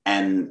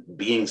 And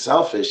being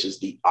selfish is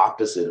the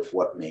opposite of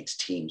what makes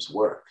teams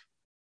work.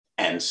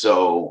 And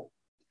so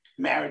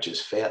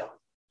marriages fail,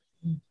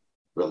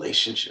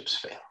 relationships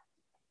fail.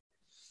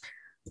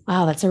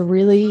 Wow, that's a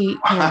really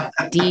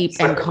deep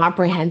and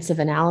comprehensive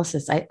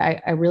analysis.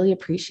 I really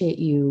appreciate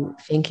you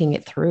thinking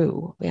it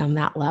through on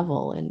that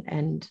level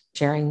and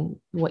sharing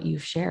what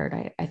you've shared.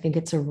 I think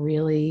it's a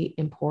really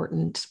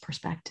important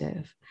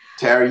perspective.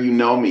 Tara, you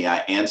know me, I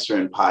answer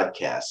in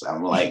podcasts.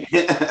 I'm like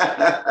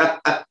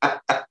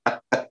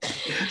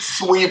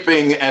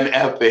sweeping and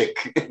epic.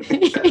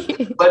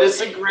 But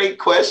it's a great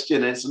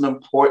question. It's an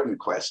important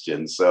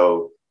question.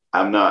 So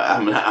I'm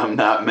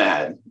not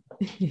mad.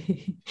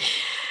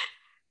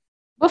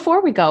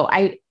 Before we go,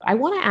 I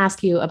want to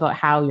ask you about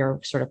how you're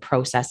sort of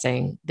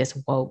processing this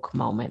woke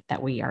moment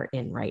that we are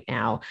in right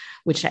now,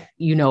 which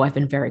I've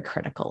been very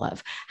critical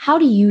of. How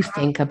do you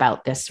think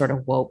about this sort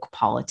of woke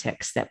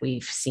politics that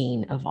we've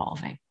seen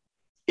evolving?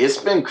 It's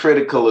been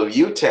critical of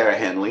you, Tara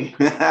Henley.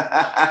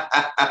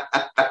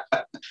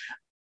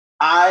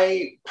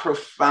 I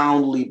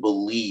profoundly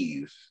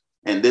believe,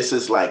 and this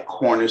is like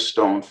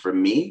cornerstone for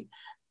me,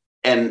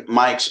 and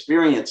my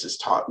experience has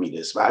taught me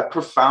this, but I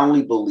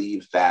profoundly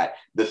believe that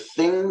the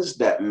things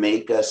that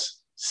make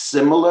us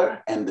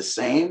similar and the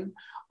same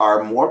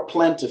are more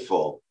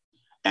plentiful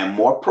and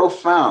more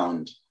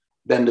profound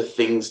than the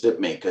things that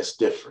make us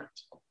different.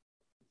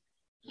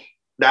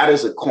 That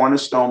is a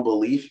cornerstone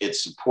belief.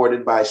 It's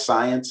supported by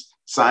science.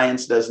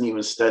 Science doesn't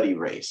even study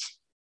race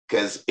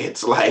because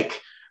it's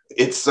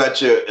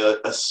such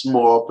a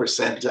small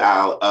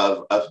percentile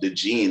of the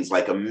genes,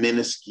 like a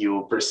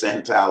minuscule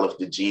percentile of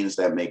the genes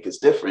that make us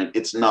different.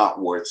 It's not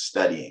worth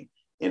studying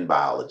in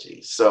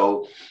biology.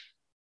 So,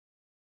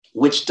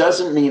 which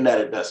doesn't mean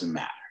that it doesn't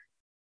matter.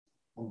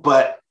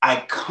 But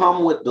I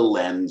come with the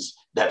lens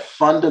that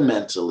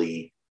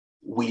fundamentally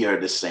we are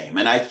the same.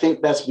 And I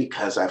think that's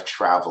because I've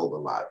traveled a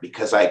lot,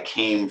 because I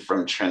came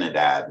from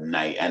Trinidad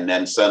and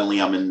then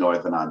suddenly I'm in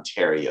Northern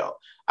Ontario.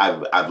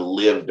 I've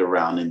lived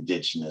around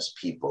Indigenous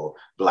people,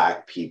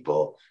 Black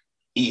people,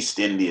 East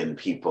Indian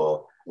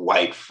people,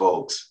 white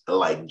folks,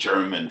 like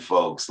German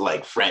folks,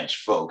 like French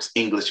folks,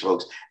 English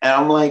folks. And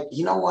I'm like,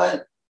 you know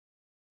what?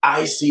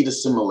 I see the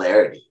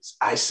similarities.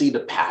 I see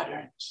the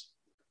patterns.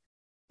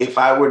 If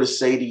I were to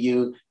say to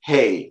you,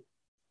 hey,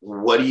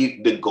 what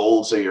do the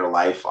goals of your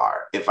life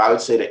are? If I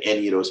would say to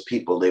any of those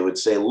people, they would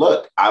say,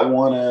 look, I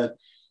want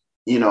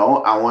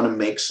to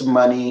make some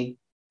money.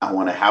 I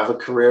want to have a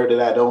career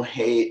that I don't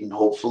hate and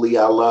hopefully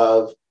I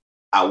love.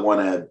 I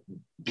want to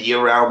be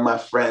around my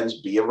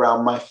friends, be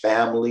around my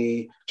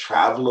family,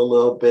 travel a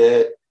little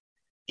bit,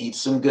 eat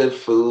some good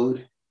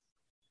food,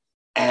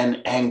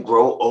 and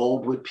grow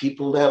old with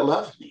people that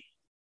love me.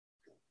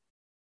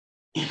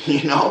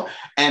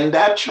 And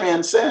that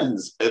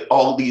transcends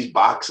all these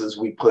boxes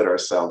we put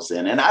ourselves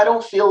in. And I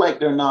don't feel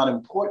like they're not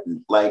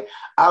important. Like,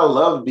 I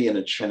love being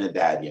a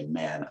Trinidadian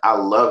man. I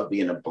love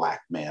being a Black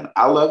man.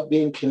 I love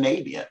being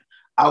Canadian.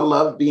 I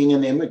love being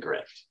an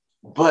immigrant,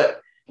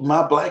 but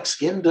my Black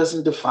skin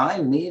doesn't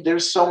define me.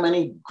 There's so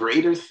many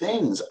greater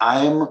things.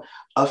 I'm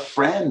a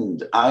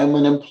friend. I'm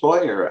an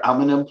employer.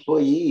 I'm an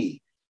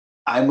employee.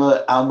 I'm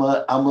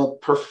a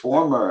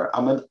performer.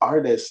 I'm an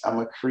artist. I'm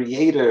a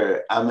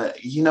creator. I'm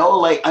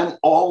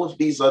all of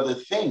these other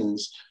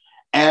things.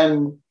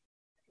 And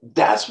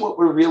that's what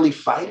we're really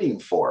fighting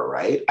for,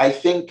 right? I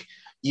think,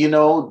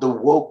 the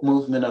woke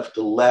movement of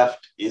the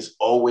left is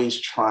always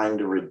trying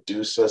to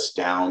reduce us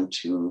down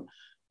to,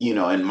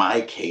 in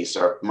my case,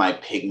 or my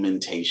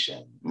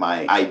pigmentation,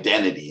 my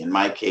identity. In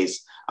my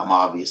case, I'm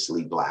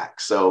obviously Black.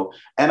 So,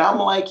 and I'm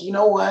like, you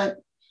know what?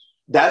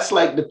 That's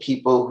like the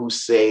people who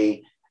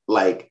say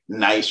like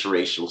nice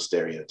racial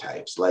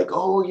stereotypes, like,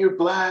 oh, you're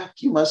Black,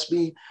 you must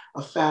be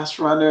a fast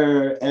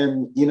runner,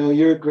 and,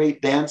 you're a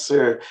great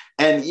dancer.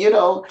 And,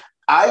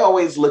 I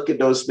always look at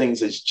those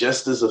things as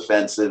just as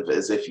offensive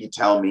as if you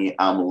tell me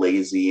I'm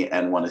lazy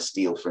and want to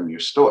steal from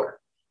your store.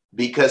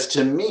 Because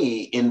to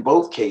me, in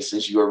both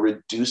cases, you're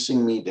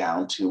reducing me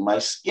down to my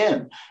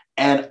skin.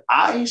 And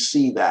I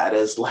see that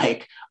as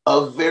like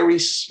a very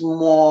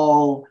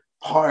small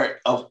part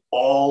of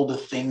all the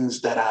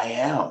things that I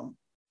am.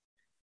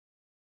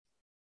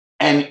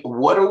 And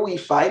what are we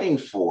fighting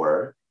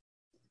for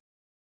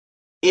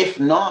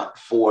if not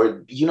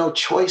for,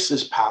 choice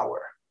is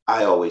power?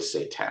 I always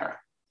say, Tara,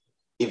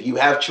 if you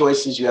have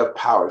choices, you have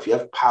power. If you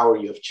have power,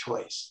 you have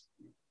choice.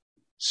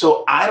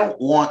 So I don't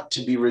want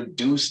to be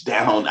reduced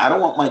down. I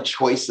don't want my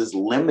choices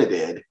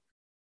limited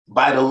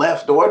by the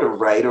left or the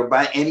right or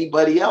by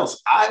anybody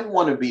else. I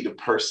want to be the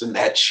person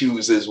that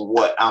chooses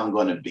what I'm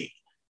going to be.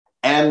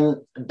 And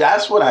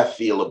that's what I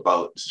feel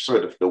about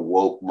sort of the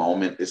woke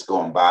moment that's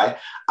going by.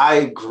 I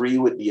agree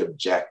with the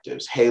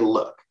objectives. Hey,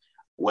 look,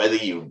 whether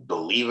you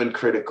believe in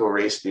critical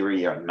race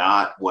theory or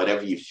not,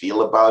 whatever you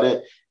feel about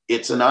it,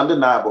 it's an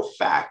undeniable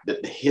fact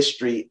that the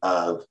history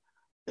of,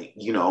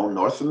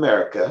 North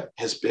America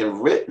has been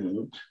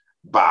written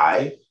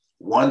by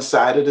one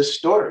side of the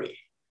story.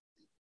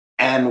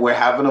 And we're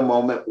having a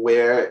moment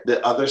where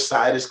the other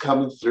side is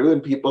coming through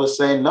and people are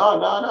saying,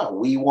 no,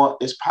 we want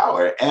this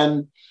power.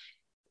 And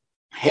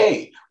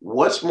hey,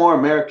 what's more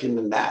American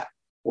than that?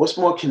 What's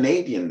more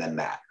Canadian than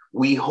that?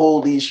 We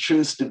hold these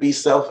truths to be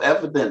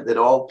self-evident, that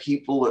all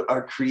people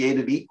are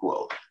created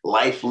equal.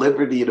 Life,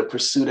 liberty, the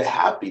pursuit of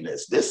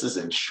happiness. This is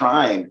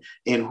enshrined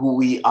in who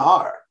we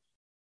are.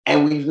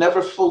 And we've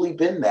never fully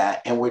been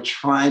that. And we're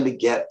trying to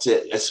get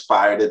to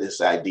aspire to this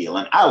ideal.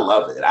 And I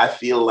love it. I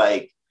feel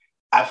like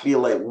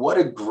what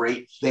a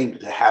great thing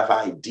to have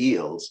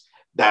ideals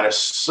that are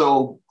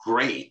so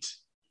great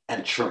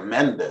and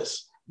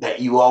tremendous that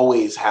you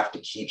always have to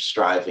keep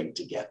striving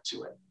to get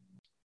to it.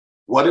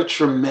 What a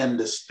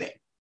tremendous thing.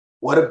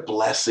 What a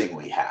blessing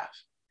we have,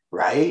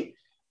 right?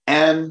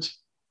 And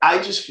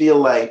I just feel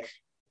like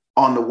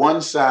on the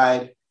one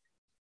side,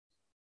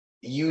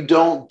 you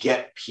don't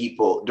get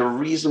people. The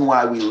reason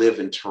why we live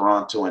in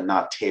Toronto and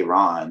not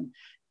Tehran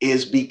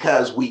is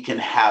because we can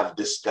have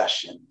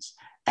discussions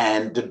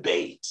and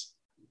debate,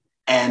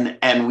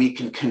 and we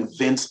can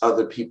convince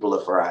other people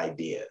of our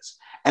ideas.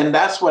 And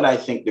that's what I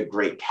think the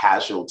great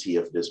casualty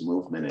of this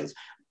movement is.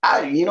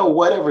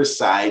 Whatever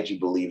side you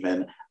believe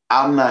in,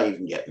 I'm not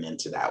even getting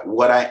into that.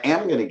 What I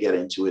am going to get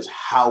into is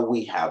how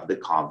we have the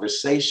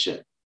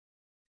conversation.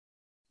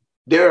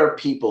 There are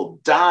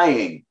people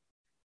dying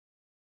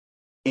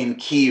in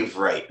Kyiv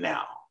right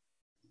now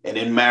and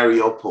in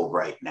Mariupol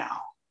right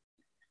now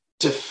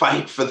to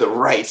fight for the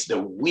rights that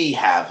we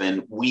have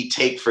and we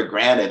take for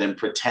granted and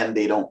pretend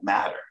they don't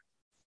matter.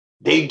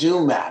 They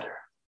do matter.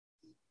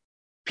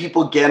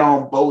 People get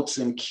on boats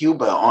in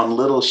Cuba on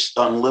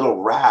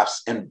little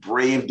rafts and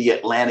brave the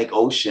Atlantic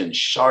Ocean,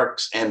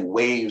 sharks and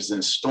waves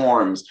and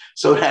storms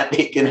so that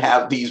they can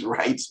have these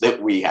rights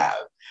that we have.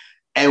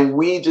 And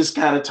we just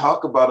kind of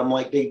talk about them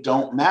like they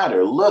don't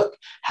matter. Look,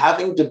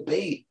 having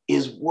debate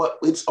is what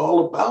it's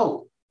all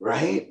about,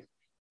 right?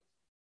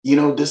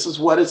 This is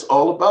what it's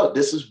all about.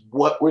 This is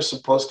what we're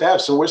supposed to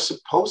have. So we're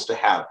supposed to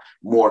have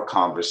more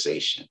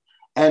conversation.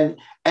 And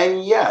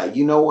yeah,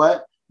 you know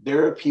what?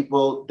 There are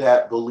people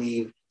that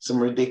believe some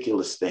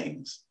ridiculous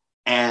things,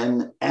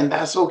 and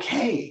that's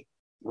okay.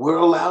 We're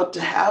allowed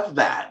to have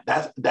that.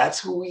 That's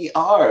who we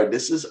are.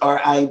 This is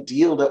our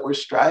ideal that we're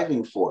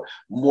striving for.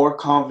 More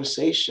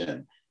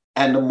conversation,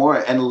 and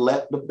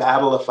let the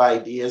battle of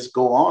ideas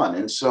go on.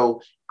 And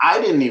so I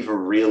didn't even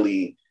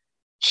really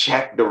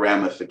check the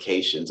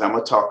ramifications. I'm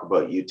gonna talk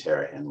about you,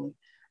 Tara Henley.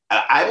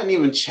 I didn't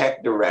even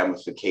check the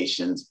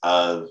ramifications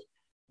of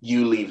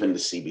you leaving the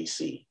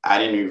CBC. I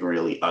didn't even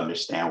really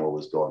understand what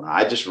was going on.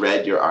 I just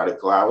read your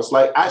article. I was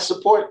like, I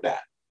support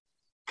that.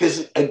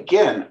 Because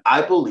again,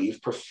 I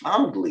believe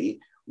profoundly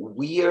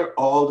we are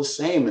all the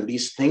same and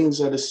these things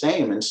are the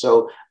same.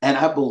 And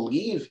I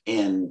believe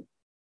in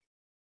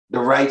the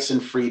rights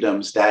and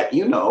freedoms that,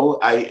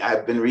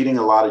 I've been reading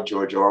a lot of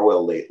George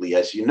Orwell lately,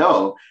 as you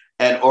know,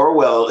 and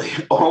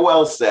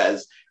Orwell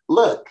says,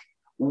 look,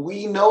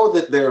 we know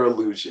that they're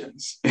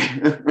illusions.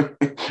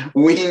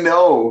 We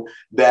know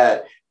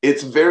that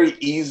it's very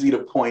easy to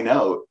point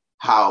out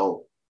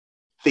how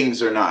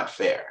things are not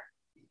fair.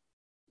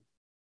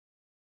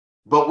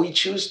 But we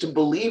choose to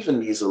believe in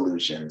these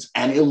illusions,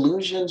 and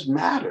illusions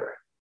matter.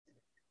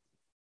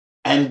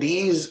 And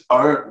these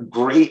are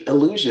great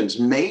illusions.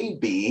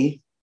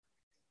 Maybe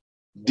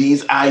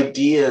these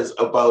ideas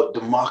about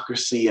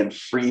democracy and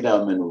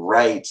freedom and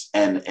rights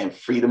and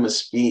freedom of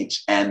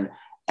speech and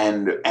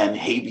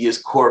habeas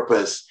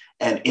corpus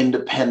and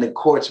independent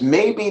courts,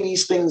 maybe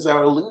these things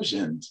are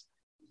illusions,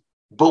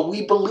 but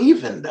we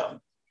believe in them.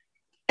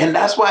 And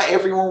that's why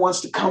everyone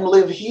wants to come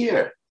live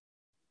here,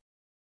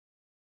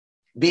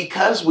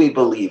 because we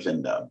believe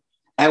in them.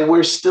 And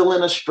we're still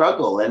in a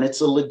struggle, and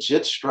it's a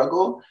legit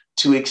struggle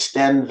to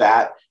extend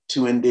that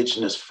to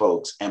Indigenous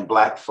folks and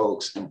Black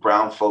folks and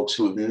brown folks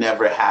who have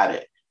never had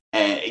it.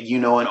 And,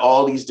 and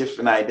all these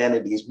different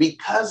identities,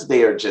 because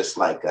they are just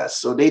like us.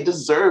 So they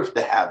deserve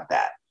to have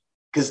that,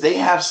 because they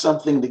have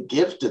something to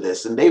give to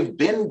this, and they've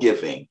been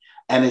giving,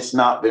 and it's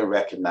not been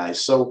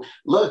recognized. So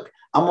look,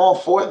 I'm all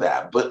for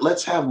that, but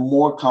let's have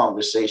more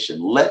conversation.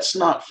 Let's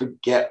not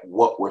forget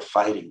what we're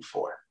fighting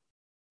for.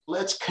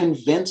 Let's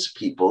convince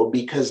people,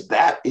 because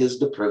that is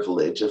the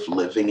privilege of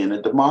living in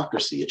a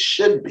democracy. It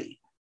should be.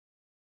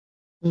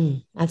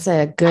 That's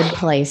a good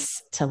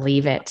place to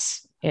leave it.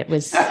 It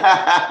was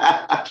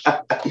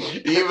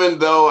even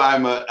though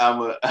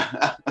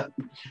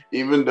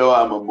even though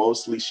I'm a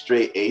mostly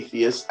straight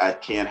atheist, I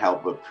can't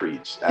help but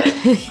preach.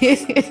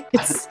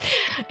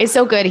 It's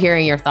so good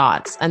hearing your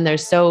thoughts, and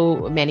there's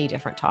so many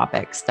different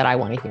topics that I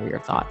want to hear your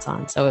thoughts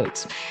on. So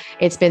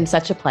it's been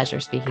such a pleasure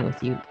speaking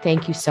with you.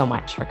 Thank you so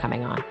much for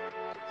coming on.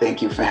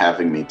 Thank you for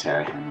having me,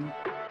 Tara Henley.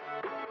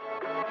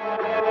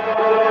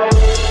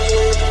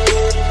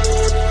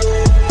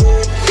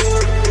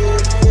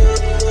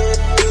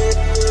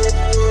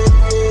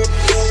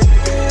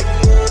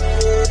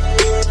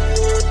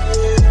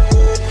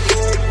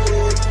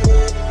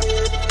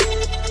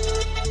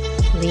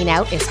 Lean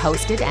Out is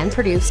hosted and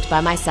produced by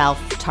myself,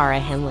 Tara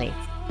Henley.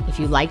 If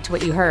you liked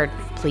what you heard,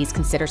 please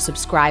consider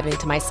subscribing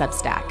to my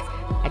Substack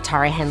at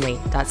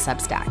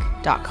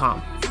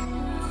tarahenley.substack.com.